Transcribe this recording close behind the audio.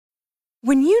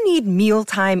When you need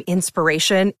mealtime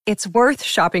inspiration, it's worth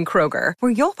shopping Kroger,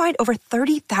 where you'll find over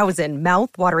 30,000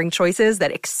 mouth-watering choices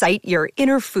that excite your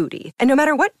inner foodie. And no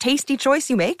matter what tasty choice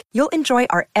you make, you'll enjoy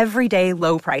our everyday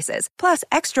low prices, plus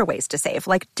extra ways to save,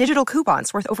 like digital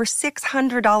coupons worth over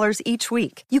 $600 each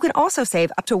week. You can also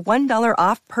save up to $1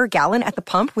 off per gallon at the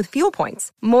pump with fuel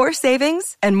points. More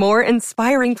savings and more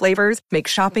inspiring flavors make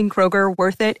shopping Kroger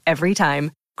worth it every time.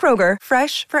 Kroger,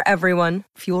 fresh for everyone.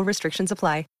 Fuel restrictions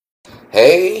apply.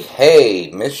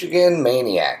 Hey, Michigan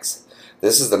Maniacs.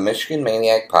 This is the Michigan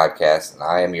Maniac Podcast, and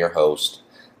I am your host,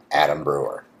 Adam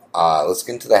Brewer. Let's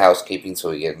get into the housekeeping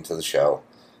so we get into the show.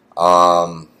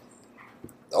 Only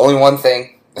one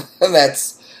thing, and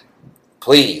that's,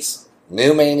 please,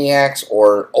 new Maniacs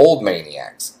or old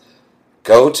Maniacs,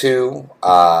 go to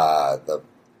the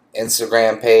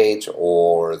Instagram page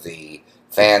or the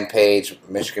fan page,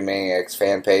 Michigan Maniacs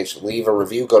fan page, leave a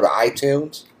review, go to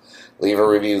iTunes. Leave a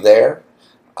review there.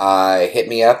 Hit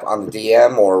me up on the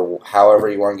DM or however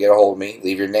you want to get a hold of me.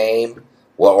 Leave your name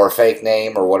or fake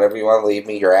name or whatever you want to leave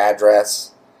me, your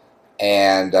address,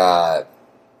 and I'll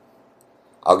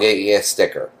get you a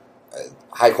sticker.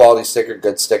 High quality sticker,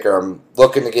 good sticker. I'm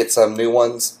looking to get some new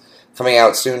ones coming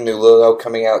out soon, new logo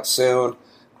coming out soon.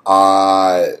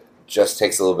 Just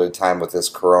takes a little bit of time with this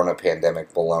corona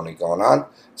pandemic baloney going on.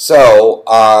 So,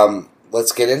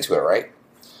 let's get into it, right?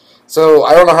 So,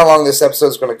 I don't know how long this episode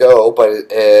is going to go, but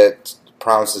it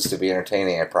promises to be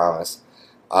entertaining, I promise.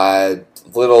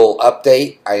 Little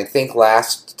update. I think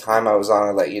last time I was on,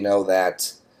 I let you know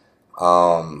that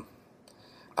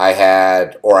I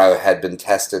had been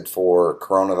tested for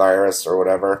coronavirus or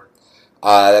whatever.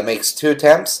 That makes 2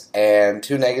 attempts and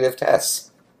 2 negative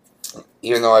tests.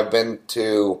 Even though I've been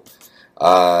to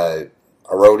a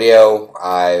rodeo,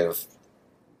 I've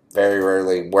very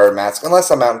rarely wear a mask,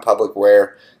 unless I'm out in public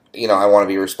where I want to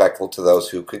be respectful to those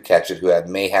who could catch it, who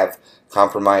may have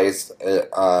compromised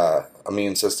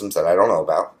immune systems that I don't know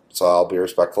about. So I'll be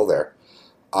respectful there.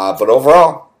 But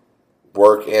overall,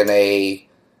 work in a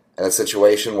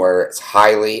situation where it's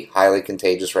highly, highly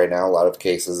contagious right now. A lot of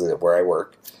cases where I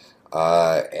work,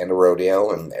 and a rodeo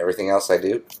and everything else I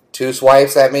do. 2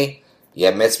 swipes at me.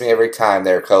 You miss me every time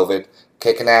there, COVID.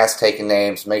 Kicking ass, taking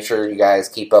names. Make sure you guys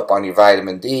keep up on your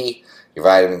vitamin D, your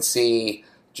vitamin C.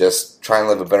 Just try and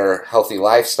live a better, healthy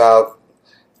lifestyle,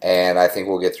 and I think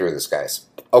we'll get through this, guys.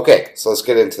 Okay, so let's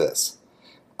get into this.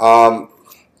 I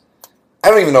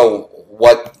don't even know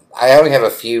I only have a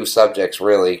few subjects,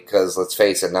 really, because, let's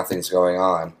face it, nothing's going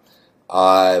on.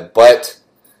 But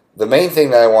the main thing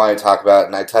that I wanted to talk about,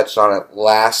 and I touched on it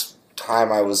last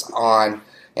time I was on,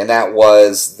 and that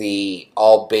was the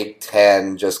all Big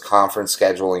Ten, just conference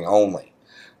scheduling only.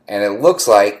 And it looks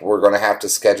like we're going to have to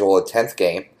schedule a 10th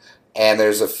game. And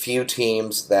there's a few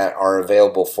teams that are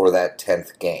available for that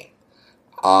 10th game.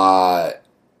 And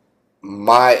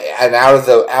out of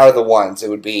the ones, it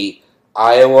would be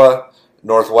Iowa,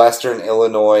 Northwestern,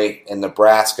 Illinois, and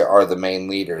Nebraska are the main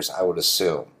leaders, I would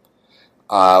assume.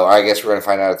 I guess we're going to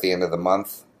find out at the end of the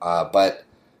month. But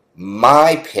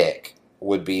my pick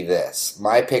would be this.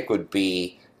 My pick would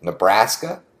be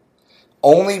Nebraska.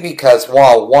 Only because,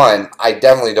 one, I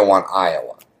definitely don't want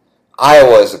Iowa.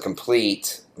 Iowa is a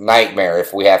complete nightmare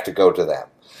if we have to go to them.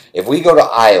 If we go to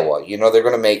Iowa, they're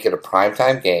going to make it a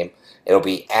primetime game. It'll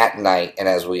be at night, and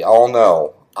as we all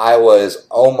know, Iowa is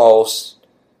almost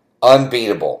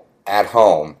unbeatable at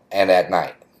home and at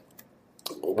night.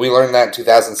 We learned that in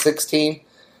 2016,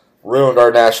 ruined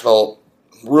our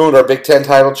Big Ten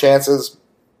title chances,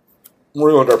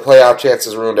 ruined our playoff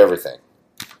chances, ruined everything.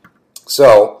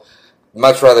 So,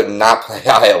 much rather not play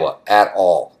Iowa at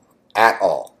all. At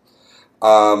all.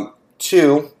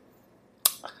 2,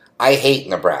 I hate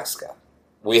Nebraska.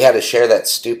 We had to share that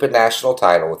stupid national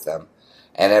title with them,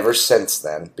 and ever since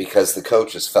then, because the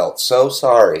coaches felt so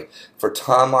sorry for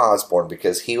Tom Osborne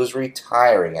because he was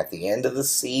retiring at the end of the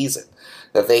season,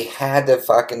 that they had to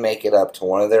fucking make it up to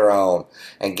one of their own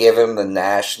and give him the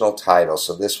national title,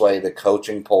 so this way the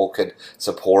coaching poll could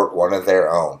support one of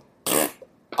their own.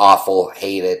 Awful,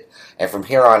 hate it, and from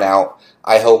here on out,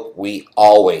 I hope we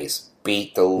always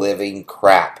beat the living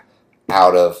crap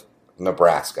out of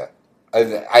Nebraska.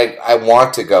 I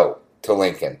want to go to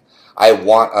Lincoln. I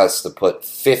want us to put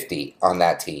 50 on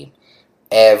that team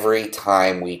every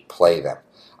time we play them.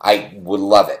 I would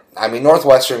love it. I mean,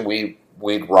 Northwestern, we'd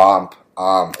romp.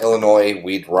 Illinois,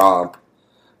 we'd romp.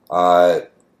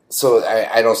 So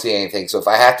I don't see anything. So if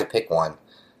I have to pick one,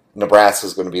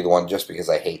 Nebraska's going to be the one just because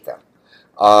I hate them.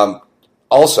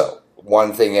 Also,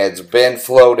 one thing that's been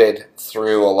floated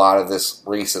through a lot of this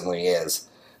recently is,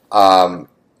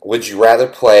 would you rather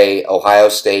play Ohio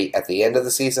State at the end of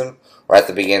the season or at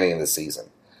the beginning of the season.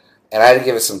 And I had to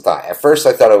give it some thought. At first,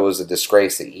 I thought it was a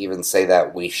disgrace to even say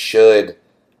that we should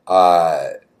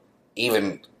even,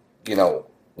 think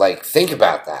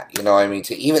about that.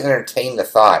 To even entertain the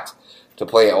thought to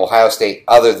play Ohio State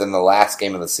other than the last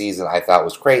game of the season, I thought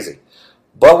was crazy.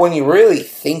 But when you really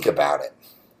think about it,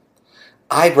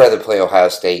 I'd rather play Ohio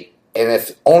State, and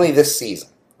if only this season,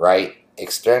 right?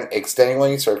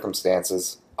 Extenuating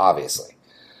circumstances, obviously.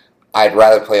 I'd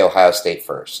rather play Ohio State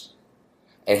first.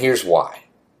 And here's why.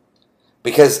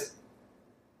 Because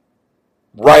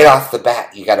right off the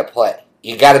bat, you got to play.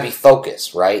 You got to be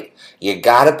focused, right? You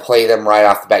got to play them right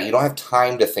off the bat. You don't have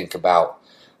time to think about,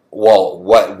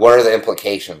 what are the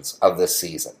implications of this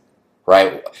season,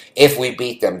 right? If we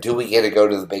beat them, do we get to go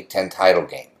to the Big Ten title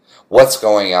game? What's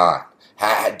going on?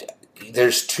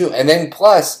 There's two, and then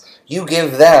plus, you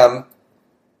give them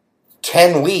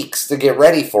 10 weeks to get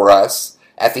ready for us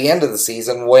at the end of the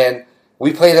season when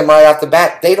we play them right off the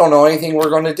bat. They don't know anything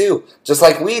we're going to do, just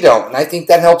like we don't. And I think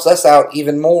that helps us out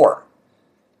even more.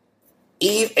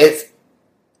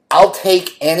 I'll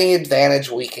take any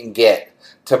advantage we can get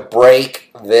to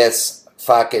break this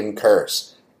fucking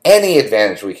curse. Any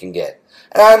advantage we can get.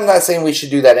 And I'm not saying we should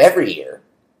do that every year.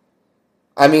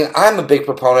 I mean, I'm a big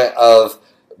proponent of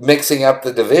mixing up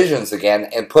the divisions again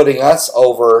and putting us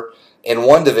over in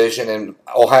one division and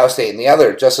Ohio State in the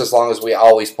other, just as long as we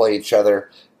always play each other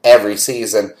every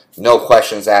season. No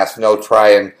questions asked, no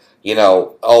trying,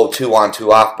 2-on,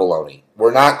 2-off baloney.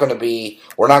 We're not going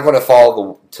to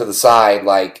fall to the side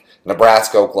like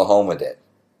Nebraska, Oklahoma did,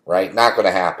 right? Not going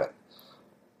to happen.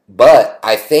 But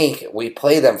I think we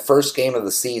play them first game of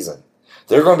the season.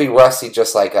 They're going to be rusty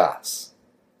just like us.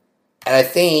 And I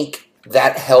think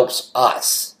that helps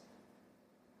us.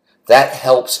 That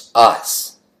helps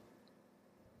us.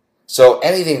 So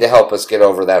anything to help us get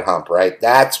over that hump, right?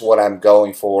 That's what I'm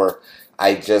going for.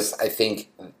 I think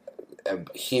a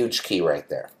huge key right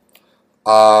there.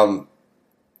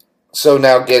 So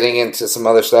now getting into some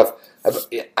other stuff.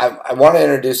 I want to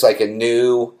introduce like a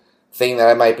new thing that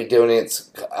I might be doing.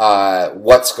 It's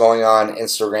what's going on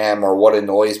Instagram or what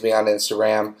annoys me on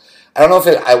Instagram. I don't know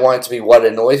if I want it to be what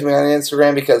annoys me on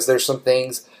Instagram because there's some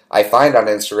things I find on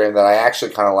Instagram that I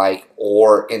actually kind of like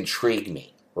or intrigue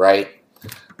me, right?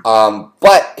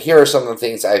 But here are some of the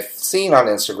things I've seen on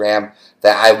Instagram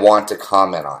that I want to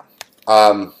comment on.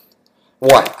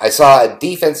 One, I saw a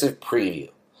defensive preview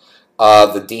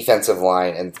of the defensive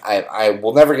line, and I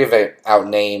will never give out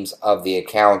names of the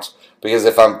account because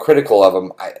if I'm critical of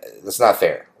them, that's not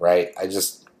fair, right?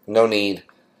 No need.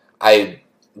 I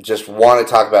just want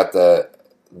to talk about the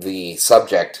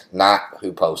subject, not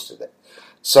who posted it.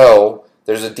 So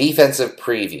there's a defensive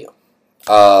preview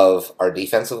of our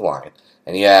defensive line,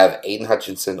 and you have Aiden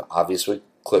Hutchinson, obviously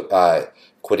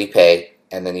Kwity Paye,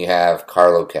 and then you have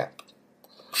Carlo Kemp.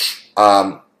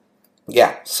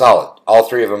 Yeah, solid. All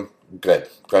three of them, good.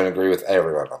 Going to agree with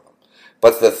every one of them.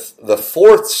 But the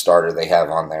fourth starter they have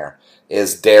on there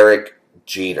is Derek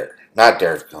Jeter. Not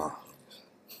Derek. Oh.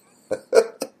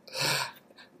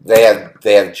 They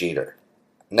have Jeter.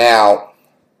 Now,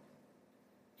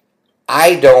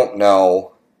 I don't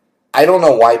know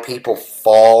why people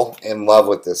fall in love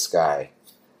with this guy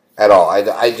at all.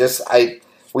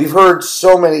 We've heard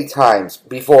so many times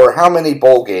before. How many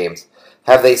bowl games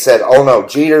have they said, "Oh no,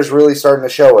 Jeter's really starting to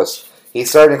show us.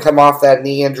 He's starting to come off that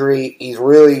knee injury. He's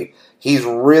really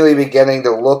beginning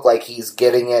to look like he's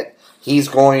getting it. He's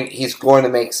going to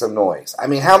make some noise." I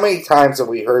mean, how many times have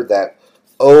we heard that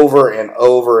over and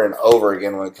over and over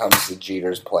again when it comes to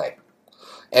Jeter's play?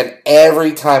 And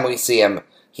every time we see him,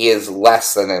 he is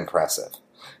less than impressive.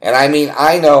 And I mean,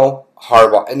 I know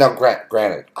Harbaugh. Now,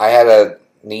 granted, I had a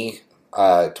knee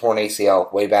torn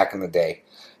ACL way back in the day.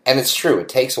 And it's true, it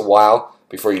takes a while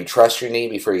before you trust your knee,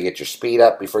 before you get your speed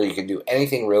up, before you can do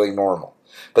anything really normal.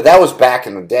 But that was back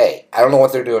in the day. I don't know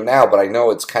what they're doing now, but I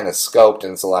know it's kind of scoped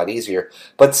and it's a lot easier.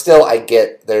 But still, I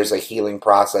get there's a healing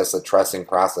process, a trusting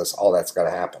process, all that's got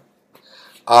to happen.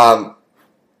 I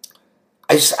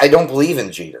don't believe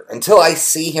in Jeter. Until I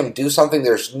see him do something,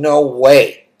 there's no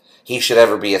way he should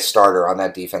ever be a starter on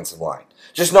that defensive line.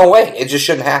 Just no way. It just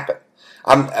shouldn't happen.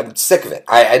 I'm sick of it.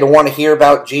 I don't want to hear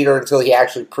about Jeter until he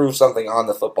actually proves something on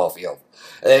the football field.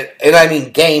 And I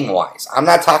mean game-wise. I'm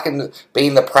not talking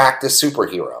being the practice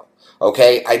superhero.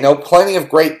 Okay? I know plenty of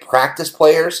great practice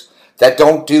players that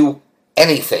don't do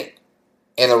anything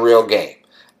in a real game.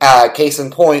 Case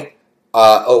in point,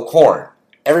 O'Korn.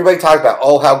 Everybody talked about,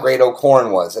 how great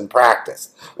O'Korn was in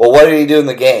practice. Well, what did he do in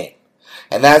the game?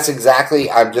 And that's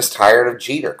exactly, I'm just tired of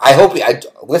Jeter. I hope he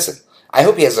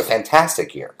has a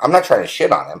fantastic year. I'm not trying to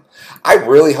shit on him. I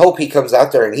really hope he comes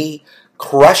out there and he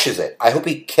crushes it. I hope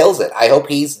he kills it. I hope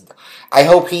he's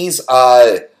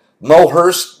Mo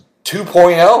Hurst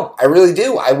 2.0. I really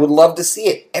do. I would love to see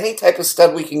it. Any type of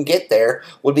stud we can get there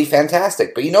would be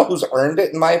fantastic. But you know who's earned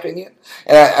it, in my opinion?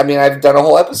 And I've done a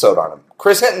whole episode on him.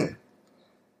 Chris Hinton.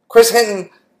 Chris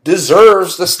Hinton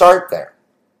deserves to start there.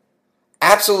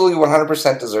 Absolutely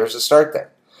 100% deserves to start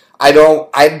there. I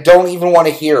don't even want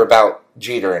to hear about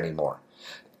Jeter anymore.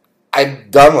 I'm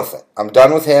done with it. I'm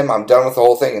done with him. I'm done with the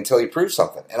whole thing until he proves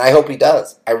something. And I hope he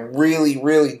does. I really,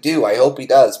 really do. I hope he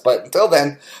does. But until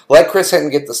then, let Chris Hinton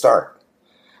get the start.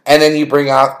 And then you bring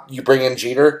in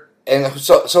Jeter, and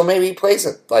so maybe he plays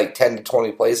it like 10 to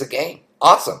 20 plays a game.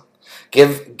 Awesome.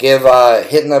 Give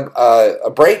Hinton a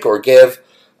break, or give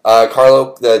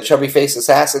Carlo, the chubby-faced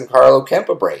assassin, Carlo Kemp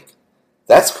a break.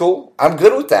 That's cool. I'm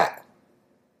good with that.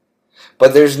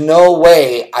 But there's no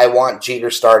way I want Jeter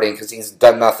starting because he's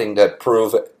done nothing to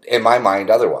prove, in my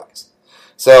mind, otherwise.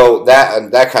 So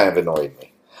that kind of annoyed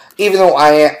me. Even though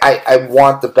I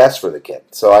want the best for the kid.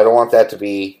 So I don't want that to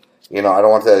be, I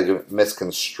don't want that to get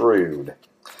misconstrued.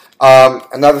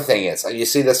 Another thing is, you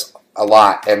see this a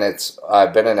lot, and it's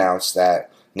been announced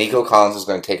that Nico Collins is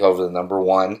going to take over the number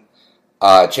 1,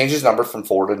 change his number from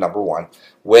 4 to number 1,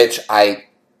 which I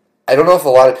don't know if a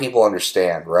lot of people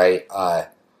understand, right?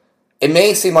 It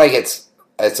may seem like it's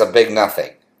a big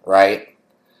nothing, right?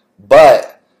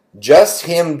 But just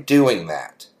him doing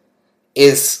that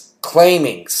is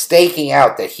staking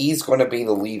out that he's going to be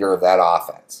the leader of that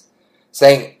offense.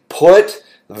 Saying, put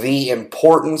the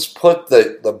importance, put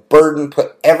the burden,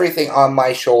 put everything on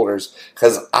my shoulders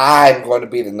because I'm going to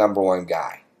be the number 1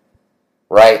 guy,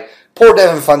 right? Poor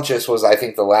Devin Funchess was, I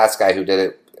think, the last guy who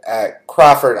did it.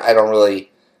 Crawford, I don't really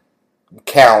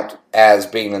count as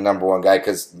being the number 1 guy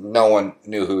because no one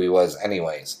knew who he was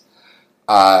anyways.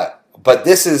 But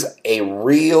this is a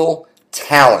real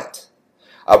talent,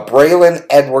 a Braylon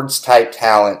Edwards type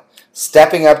talent,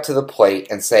 stepping up to the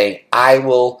plate and saying, I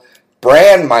will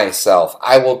brand myself.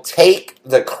 I will take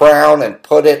the crown and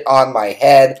put it on my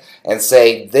head and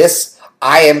say,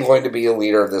 I am going to be a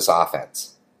leader of this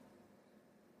offense.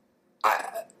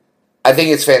 I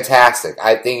think it's fantastic.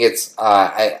 I think it's,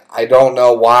 I don't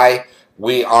know why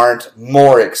we aren't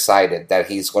more excited that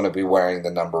he's going to be wearing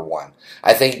the number 1.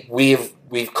 I think we've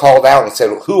called out and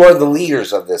said, who are the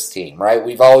leaders of this team, right?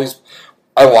 We've always,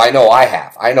 I know I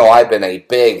have. I know I've been a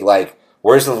big,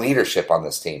 where's the leadership on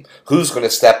this team? Who's going to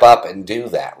step up and do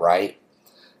that, right?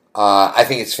 I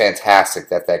think it's fantastic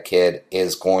that kid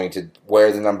is going to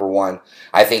wear the number 1.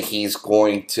 I think he's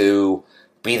going to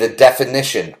be the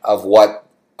definition of what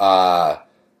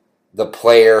the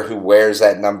player who wears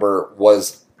that number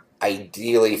was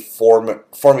ideally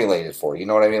formulated for. You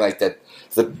know what I mean? Like the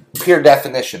pure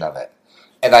definition of it.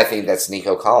 And I think that's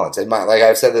Nico Collins. And like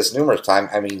I've said this numerous times,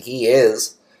 he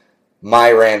is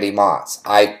my Randy Moss.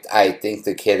 I think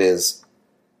the kid is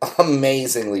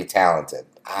amazingly talented.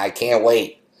 I can't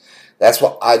wait.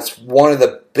 It's one of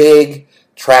the big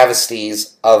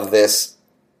travesties of this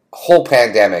whole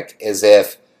pandemic is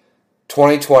if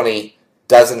 2020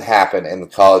 doesn't happen in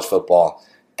college football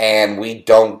and we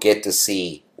don't get to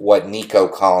see what Nico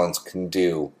Collins can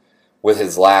do with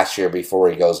his last year before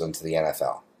he goes into the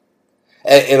NFL.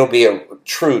 It'll be a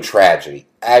true tragedy.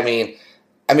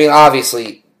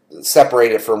 Obviously,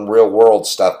 separated from real world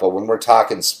stuff, but when we're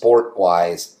talking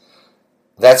sport-wise,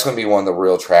 that's going to be one of the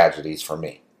real tragedies for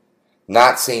me.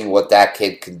 Not seeing what that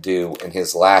kid can do in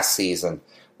his last season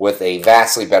with a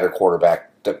vastly better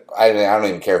quarterback. I don't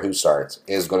even care who starts.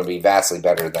 Is going to be vastly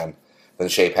better than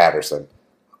Shea Patterson.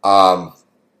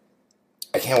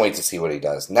 I can't wait to see what he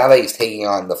does. Now that he's taking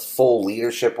on the full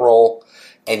leadership role,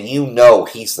 and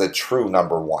he's the true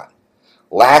number 1.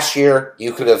 Last year,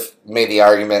 you could have made the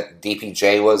argument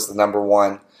DPJ was the number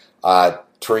 1.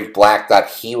 Tariq Black thought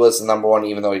he was the number 1,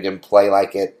 even though he didn't play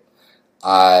like it.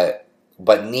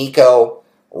 But Nico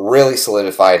really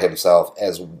solidified himself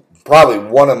as probably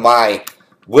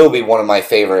will be one of my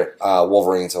favorite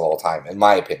Wolverines of all time, in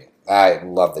my opinion. I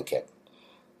love the kid.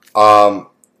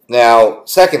 Now,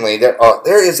 secondly,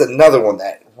 there is another one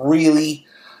that really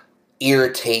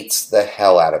irritates the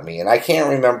hell out of me, and I can't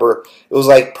remember. It was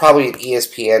probably an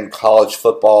ESPN college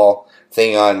football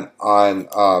thing on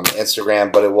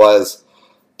Instagram, but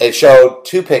it showed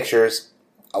 2 pictures.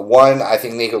 One, I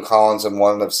think Nico Collins, and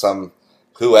one of some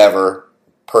whoever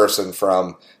person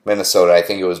from Minnesota. I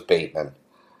think it was Bateman,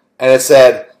 and it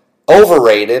said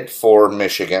overrated for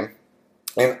Michigan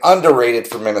and underrated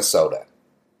for Minnesota.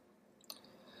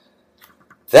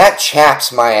 That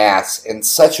chaps my ass in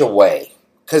such a way,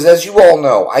 because as you all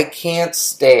know, I cannot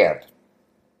stand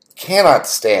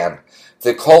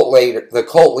the cult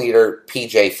leader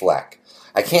PJ Fleck.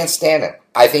 I can't stand him.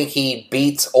 I think he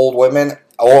beats old women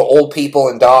or old people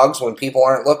and dogs when people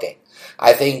aren't looking.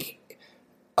 I think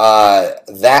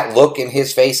that look in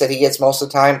his face that he gets most of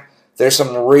the time, there's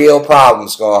some real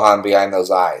problems going on behind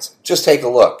those eyes. Just take a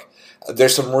look.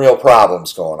 There's some real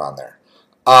problems going on there.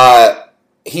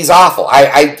 He's awful.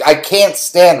 I can't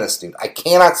stand this dude. I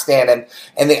cannot stand him.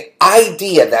 And the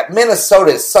idea that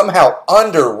Minnesota is somehow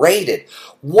underrated.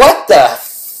 What the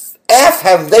F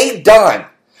have they done?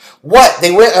 What?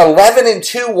 They went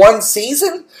 11-2 one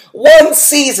season? One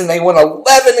season they went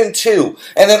 11-2.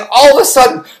 And then all of a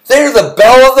sudden, they're the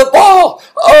belle of the ball.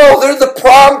 Oh, they're the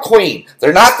prom queen.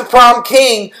 They're not the prom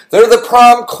king. They're the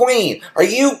prom queen. Are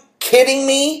you kidding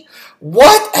me?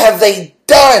 What have they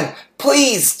done?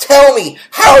 Please tell me,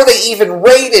 how are they even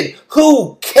rated?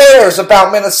 Who cares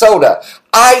about Minnesota?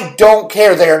 I don't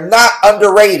care. They are not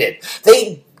underrated.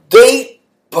 They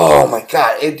oh my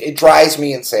God, it drives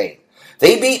me insane.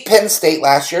 They beat Penn State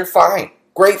last year, fine.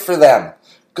 Great for them.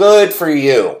 Good for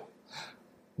you.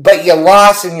 But you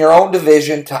lost in your own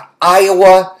division to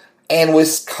Iowa and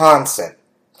Wisconsin.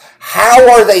 How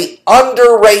are they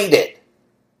underrated?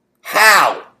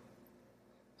 How?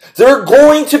 They're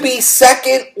going to be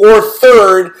second or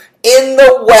third in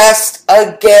the West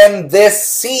again this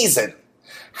season.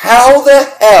 How the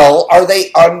hell are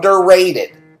they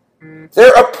underrated?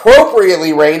 They're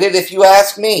appropriately rated if you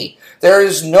ask me. There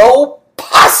is no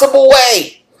possible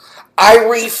way. I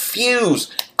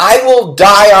refuse. I will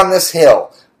die on this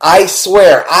hill. I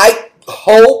swear. I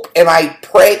hope and I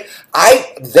pray.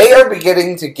 They are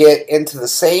beginning to get into the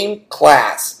same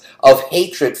class of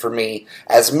hatred for me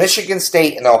as Michigan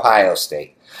State and Ohio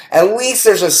State. At least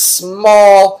there's a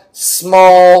small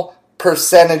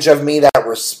percentage of me that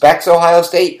respects Ohio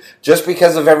State just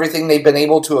because of everything they've been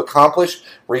able to accomplish,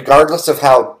 regardless of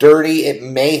how dirty it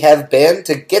may have been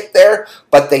to get there,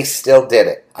 but they still did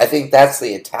it. I think that's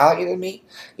the Italian in me.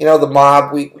 You know, the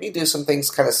mob, we do some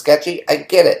things kind of sketchy. I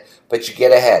get it, but you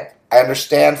get ahead. I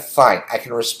understand, fine. I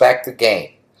can respect the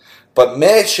game. But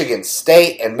Michigan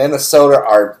State and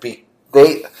Minnesota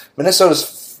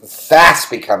Minnesota's fast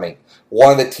becoming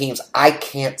one of the teams I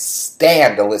can't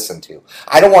stand to listen to.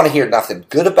 I don't want to hear nothing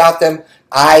good about them.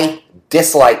 I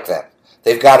dislike them.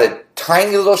 They've got a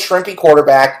tiny little shrimpy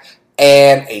quarterback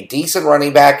and a decent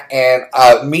running back and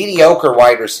a mediocre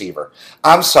wide receiver.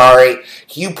 I'm sorry.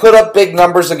 You put up big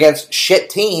numbers against shit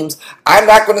teams. I'm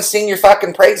not going to sing your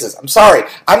fucking praises. I'm sorry.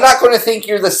 I'm not going to think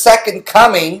you're the second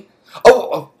coming.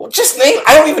 Just name,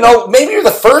 I don't even know, maybe you're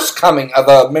the first coming of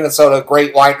a Minnesota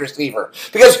great wide receiver.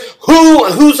 Because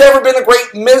who's ever been a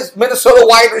great Minnesota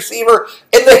wide receiver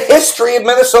in the history of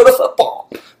Minnesota football?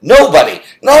 Nobody.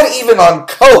 Not even on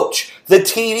Coach, the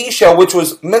TV show, which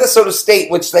was Minnesota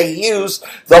State, which they used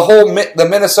the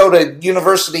Minnesota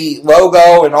University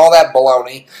logo and all that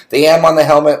baloney, the M on the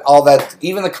helmet, all that,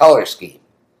 even the color scheme.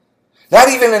 Not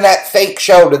even in that fake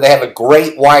show did they have a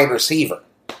great wide receiver.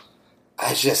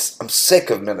 I'm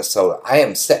sick of Minnesota. I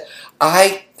am sick.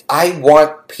 I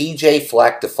want PJ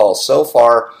Fleck to fall so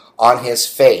far on his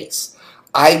face.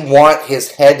 I want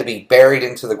his head to be buried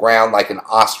into the ground like an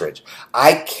ostrich.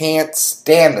 I can't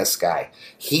stand this guy.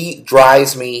 He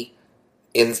drives me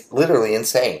literally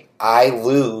insane. I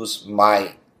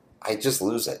just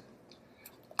lose it.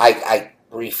 I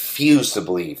refuse to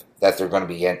believe that they're going to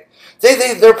be in.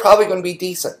 They're probably going to be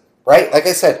decent, right? Like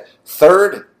I said,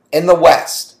 third in the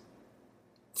West.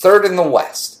 Third in the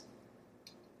West.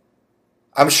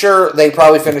 I'm sure they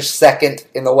probably finished second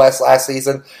in the West last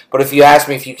season, but if you ask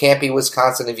me, if you can't beat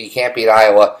Wisconsin, if you can't beat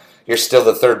Iowa, you're still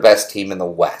the third best team in the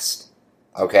West.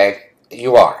 Okay?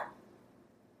 You are.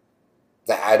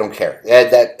 I don't care.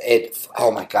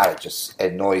 Oh my God, it just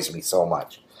annoys me so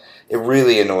much. It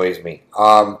really annoys me.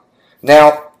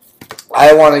 Now,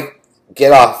 I want to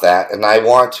get off that, and I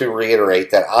want to reiterate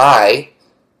that I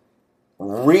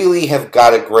really have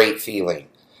got a great feeling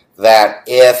that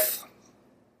if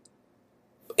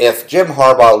Jim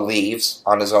Harbaugh leaves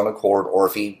on his own accord, or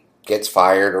if he gets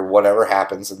fired, or whatever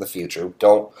happens in the future,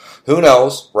 who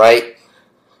knows, right?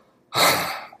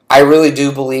 I really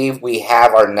do believe we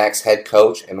have our next head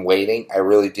coach in waiting. I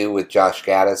really do, with Josh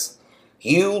Gattis.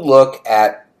 You look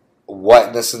at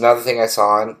this is another thing I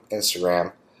saw on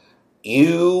Instagram.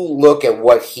 You look at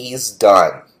what he's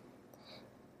done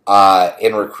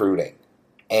in recruiting,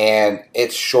 and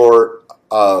it's short.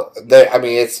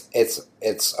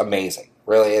 It's amazing.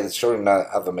 Really, it's short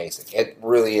of amazing. It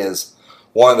really is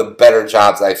one of the better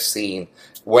jobs I've seen.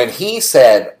 When he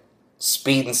said,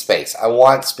 speed and space, I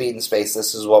want speed and space,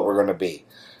 this is what we're going to be.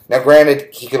 Now,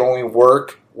 granted, he could only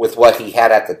work with what he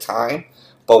had at the time,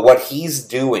 but what he's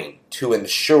doing to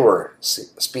ensure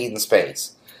speed and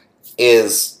space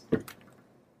is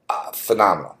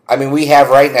phenomenal. I mean, we have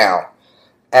right now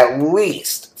at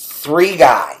least 3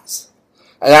 guys,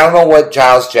 and I don't know what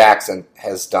Giles Jackson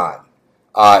has done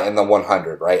in the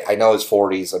 100, right? I know his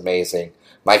 40 is amazing.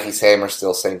 Mikey Sammer's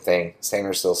still same thing.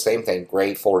 Sammer's still same thing.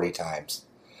 Great 40 times.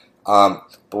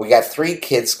 But we got 3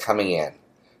 kids coming in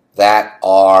that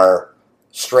are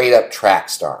straight up track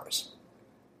stars.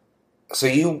 So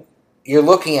you're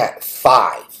looking at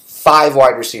 5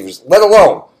 wide receivers, let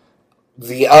alone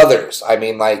the others. I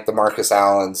mean, like the Marcus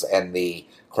Allens and the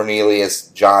Cornelius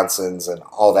Johnsons and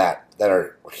all that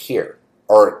are here,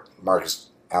 or Marcus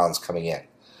Allen's coming in.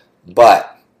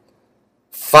 But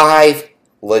 5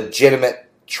 legitimate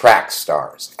track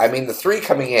stars. I mean, the 3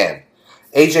 coming in,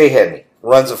 AJ Henry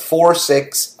runs a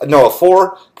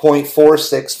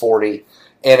 4.4640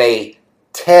 and a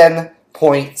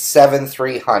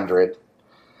 10.7300.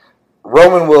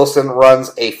 Roman Wilson runs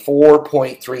a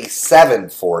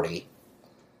 4.3740.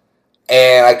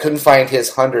 And I couldn't find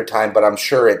his 100 time, but I'm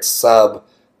sure it's sub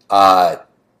 11,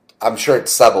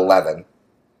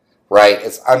 right?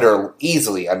 It's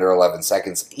easily under 11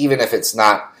 seconds, even if it's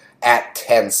not at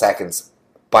 10 seconds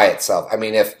by itself. I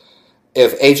mean, if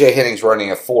AJ Henning's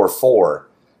running a 4.4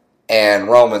 and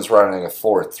Roman's running a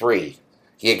 4.3,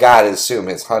 you got to assume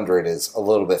his 100 is a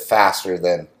little bit faster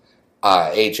than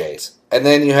AJ's. And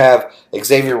then you have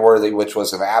Xavier Worthy, which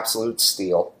was an absolute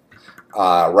steal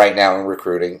right now in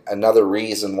recruiting. Another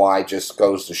reason why just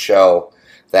goes to show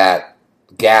that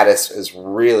Gaddis is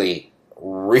really,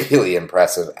 really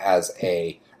impressive as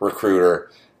a recruiter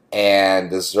and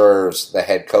deserves the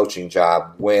head coaching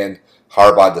job when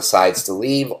Harbaugh decides to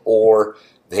leave or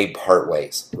they part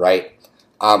ways, right?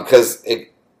 Because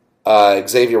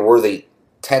Xavier Worthy,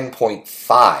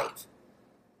 10.5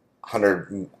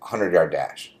 100-yard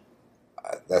dash.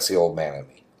 That's the old man in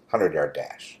me. 100-yard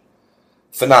dash.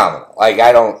 Phenomenal.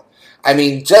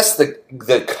 Just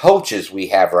the coaches we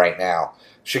have right now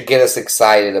should get us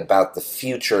excited about the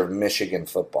future of Michigan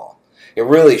football. It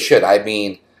really should. I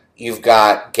mean, you've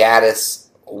got Gaddis,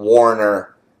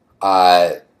 Warner,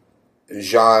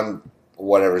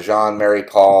 Jean-Mary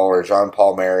Paul or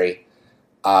Jean-Paul Mary.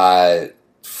 Sean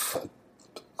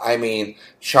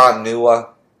Nua.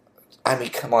 I mean,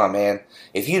 come on, man.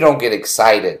 If you don't get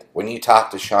excited when you talk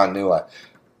to Sean Nua,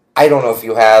 I don't know if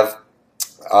you have...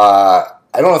 I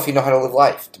don't know if you know how to live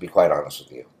life, to be quite honest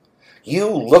with you. You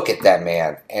look at that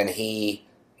man, and he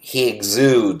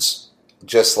exudes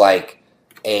just I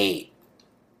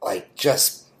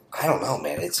don't know,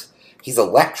 man. He's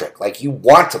electric. Like, you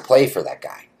want to play for that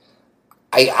guy.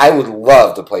 I would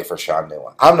love to play for Sean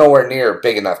Nua. I'm nowhere near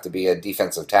big enough to be a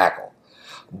defensive tackle.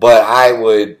 But I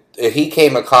would, if he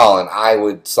came a-calling, I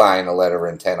would sign a letter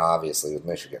of intent, obviously, with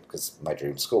Michigan, because it's my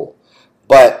dream school.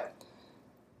 But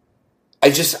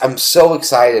I'm so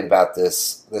excited about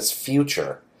this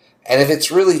future. And if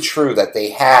it's really true that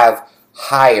they have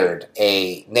hired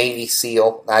a Navy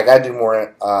SEAL, now I got to do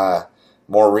more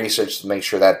research to make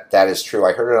sure that is true.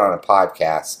 I heard it on a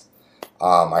podcast.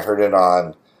 I heard it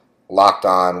on Locked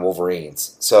On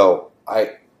Wolverines. So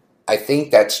I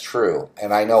think that's true.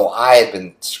 And I know I had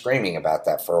been screaming about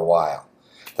that for a while.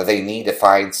 That they need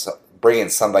to bring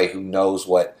in somebody who knows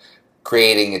what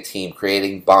creating a team,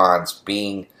 creating bonds,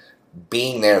 being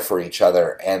there for each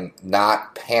other, and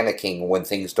not panicking when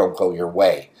things don't go your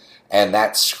way. And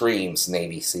that screams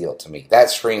Navy SEAL to me. That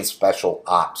screams special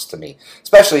ops to me.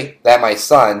 Especially that my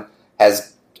son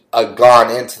has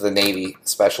gone into the Navy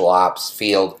special ops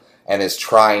field and is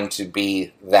trying to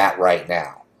be that right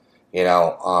now.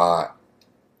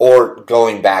 Or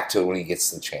going back to it when he gets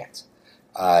the chance.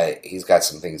 He's got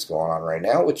some things going on right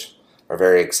now, which are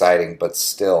very exciting, but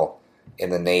still in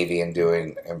the Navy and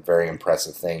doing very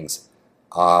impressive things.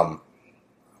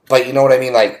 But you know what I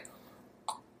mean?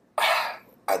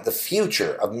 The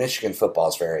future of Michigan football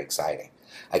is very exciting.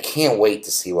 I can't wait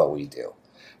to see what we do.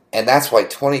 And that's why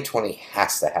 2020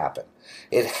 has to happen.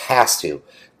 It has to.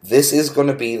 This is going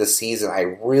to be the season, I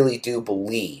really do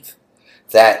believe,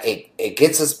 that it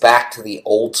gets us back to the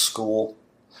old school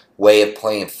way of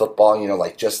playing football,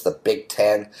 just the Big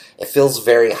Ten. It feels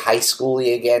very high school-y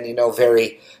again,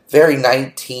 very, very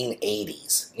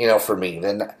 1980s, for me.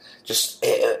 Then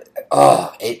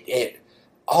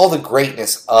all the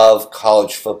greatness of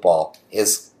college football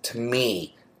is, to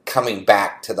me, coming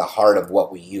back to the heart of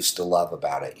what we used to love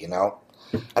about it,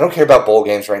 I don't care about bowl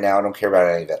games right now. I don't care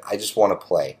about any of it. I just want to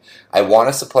play. I want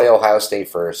us to play Ohio State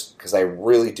first because I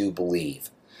really do believe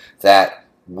that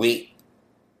right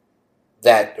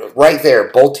there,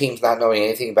 both teams not knowing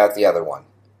anything about the other one,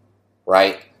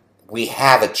 right? We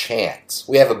have a chance.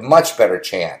 We have a much better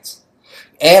chance.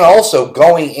 And also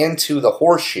going into the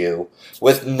horseshoe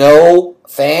with no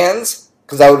fans,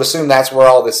 Because I would assume that's where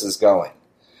all this is going.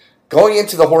 Going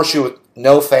into the Horseshoe with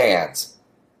no fans,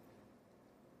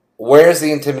 where's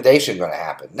the intimidation going to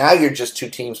happen? Now you're just two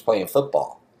teams playing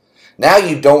football. Now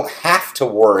you don't have to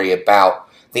worry about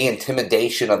the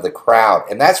intimidation of the crowd.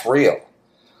 And that's real.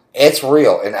 It's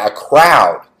real. And a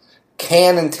crowd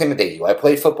can intimidate you. I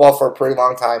played football for a pretty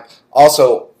long time.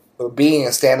 Also, being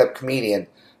a stand-up comedian,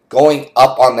 going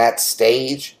up on that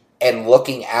stage and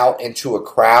looking out into a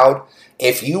crowd,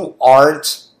 if you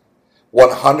aren't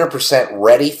 100%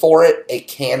 ready for it, it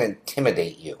can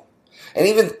intimidate you. And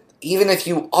even if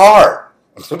you are,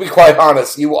 to be quite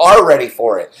honest, you are ready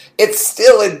for it, it's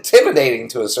still intimidating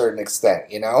to a certain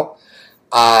extent, you know?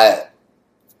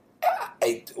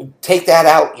 Take that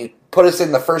out, you put us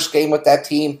in the first game with that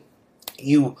team,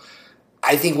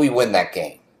 I think we win that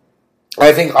game.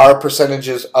 I think our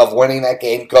percentages of winning that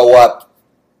game go up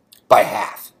by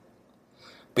half.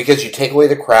 Because you take away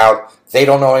the crowd, they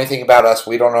don't know anything about us,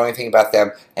 we don't know anything about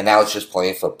them, and now it's just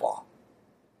playing football.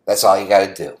 That's all you got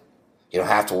to do. You don't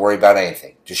have to worry about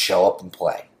anything. Just show up and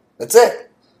play. That's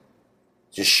it.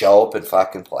 Just show up and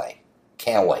fucking play.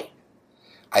 Can't wait.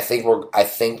 I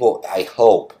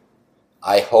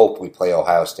hope we play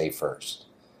Ohio State first.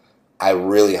 I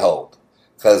really hope.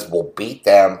 Because we'll beat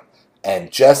them.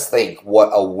 And just think what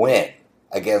a win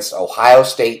against Ohio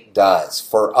State does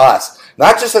for us.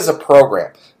 Not just as a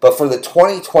program, but for the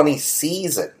 2020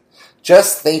 season.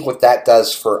 Just think what that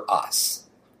does for us.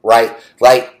 Right?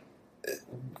 Like,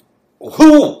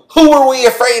 who are we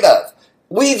afraid of?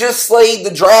 We just slayed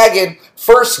the dragon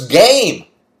first game,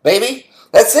 baby.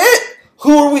 That's it.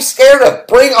 Who are we scared of?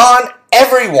 Bring on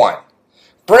everyone.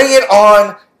 Bring it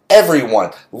on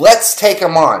everyone. Let's take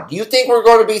them on. Do you think we're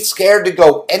going to be scared to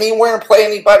go anywhere and play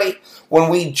anybody when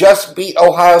we just beat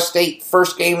Ohio State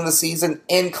first game of the season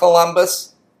in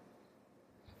Columbus?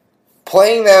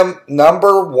 Playing them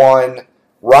number one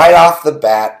right off the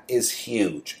bat is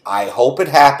huge. I hope it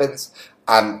happens.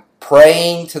 I'm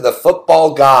praying to the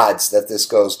football gods that this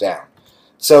goes down.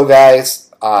 So,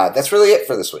 guys, that's really it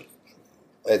for this week.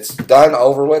 It's done,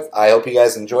 over with. I hope you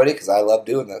guys enjoyed it because I love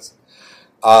doing this.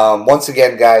 Once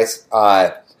again, guys,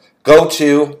 go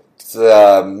to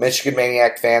the Michigan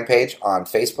Maniac fan page on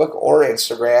Facebook or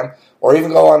Instagram, or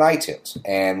even go on iTunes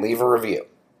and leave a review.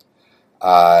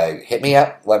 Hit me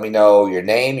up. Let me know your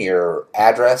name, your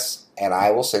address, and I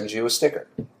will send you a sticker.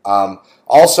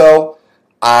 Also,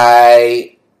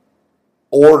 I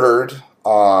ordered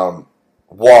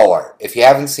wall art. If you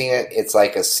haven't seen it, it's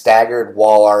like a staggered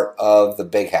wall art of the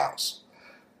big house.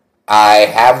 I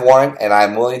have one, and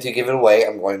I'm willing to give it away.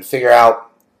 I'm going to figure out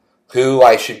who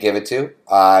I should give it to.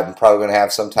 I'm probably going to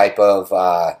have some type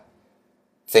of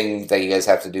thing that you guys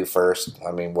have to do first.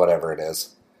 I mean, whatever it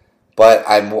is. But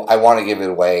I want to give it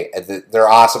away. They're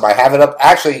awesome. I have it up.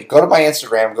 Actually, go to my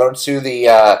Instagram. Go to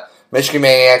the Michigan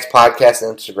Maniacs podcast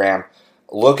Instagram.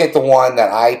 Look at the one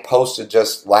that I posted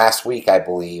just last week, I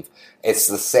believe. It's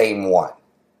the same one.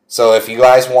 So if you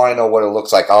guys want to know what it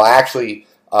looks like, I'll actually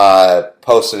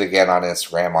post it again on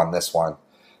Instagram on this one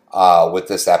with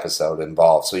this episode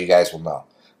involved, so you guys will know.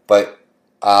 But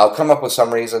I'll come up with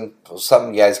some reason,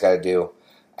 something you guys got to do,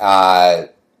 and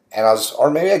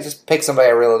or maybe I just pick somebody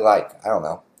I really like. I don't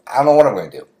know. I don't know what I'm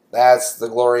going to do. That's the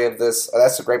glory of this.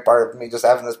 That's the great part of me just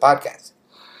having this podcast.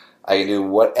 I can do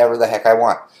whatever the heck I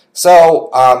want. So,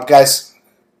 guys,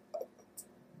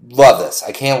 love this.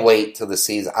 I can't wait till the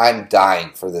season. I'm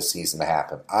dying for this season to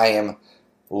happen. I am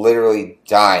literally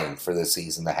dying for this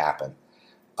season to happen.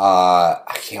 I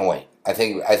can't wait. I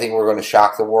think we're going to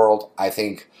shock the world. I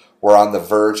think we're on the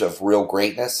verge of real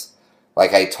greatness.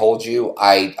 Like I told you,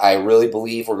 I really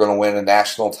believe we're going to win a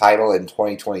national title in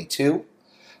 2022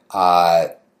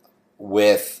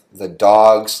 with the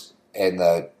dogs and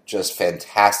the just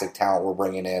fantastic talent we're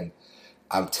bringing in.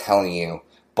 I'm telling you.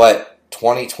 But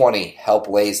 2020 helped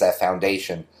lays that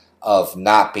foundation of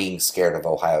not being scared of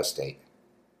Ohio State.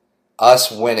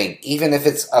 Us winning, even if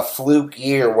it's a fluke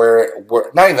year where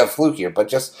we're not even a fluke year, but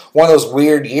just one of those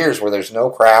weird years where there's no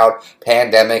crowd,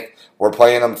 pandemic, we're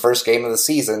playing them first game of the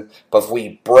season, but if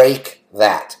we break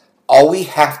that, all we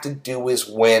have to do is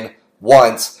win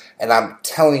once, and I'm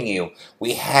telling you,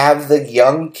 we have the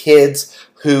young kids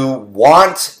who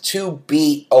want to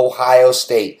beat Ohio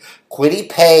State. Kwity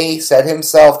Paye said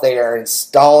himself they are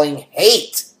installing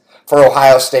hate for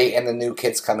Ohio State and the new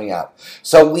kids coming up.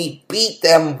 So we beat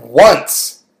them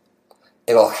once.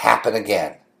 It'll happen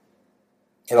again.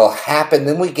 It'll happen.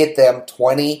 Then we get them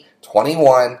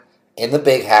 2021 in the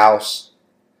big house.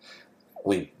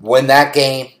 We win that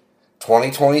game.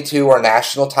 2022, our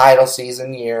national title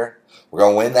season year. We're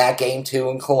going to win that game too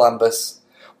in Columbus.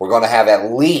 We're going to have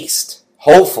at least,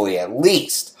 hopefully at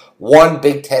least, one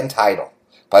Big Ten title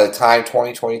by the time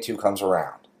 2022 comes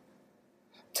around.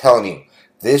 I'm telling you,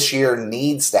 this year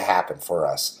needs to happen for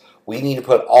us. We need to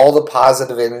put all the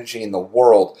positive energy in the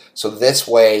world so this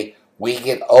way we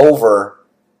get over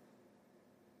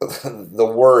the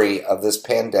worry of this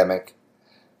pandemic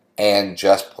and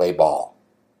just play ball.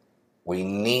 We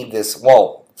need this.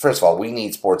 Well, first of all, we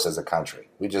need sports as a country.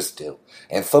 We just do.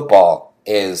 And football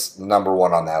is number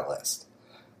one on that list.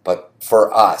 But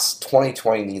for us,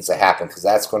 2020 needs to happen because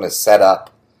that's going to set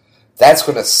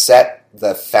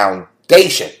the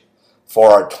foundation for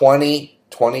our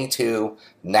 2022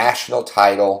 national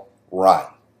title run.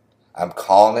 I'm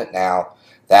calling it now.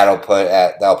 That'll put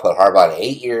Harbaugh at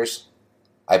 8 years.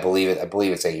 I believe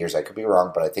it's 8 years. I could be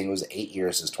wrong, but I think it was 8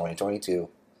 years is 2022.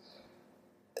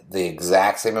 The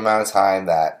exact same amount of time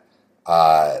that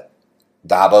Dabo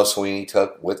Swinney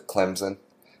took with Clemson.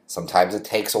 Sometimes it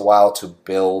takes a while to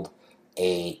build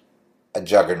a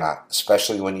juggernaut,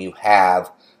 especially when you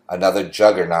have another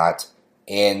juggernaut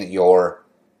in your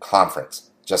conference.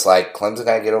 Just like Clemson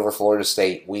had to get over Florida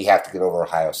State, we have to get over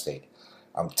Ohio State.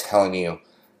 I'm telling you,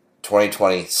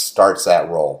 2020 starts that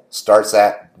roll. Starts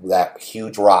that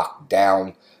huge rock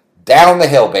down the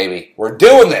hill, baby. We're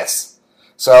doing this.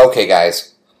 So, okay,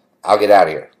 guys, I'll get out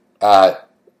of here.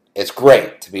 It's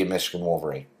great to be a Michigan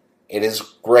Wolverine. It is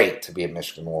great to be a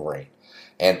Michigan Wolverine.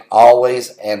 And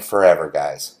always and forever,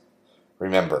 guys,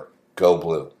 remember, go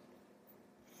blue.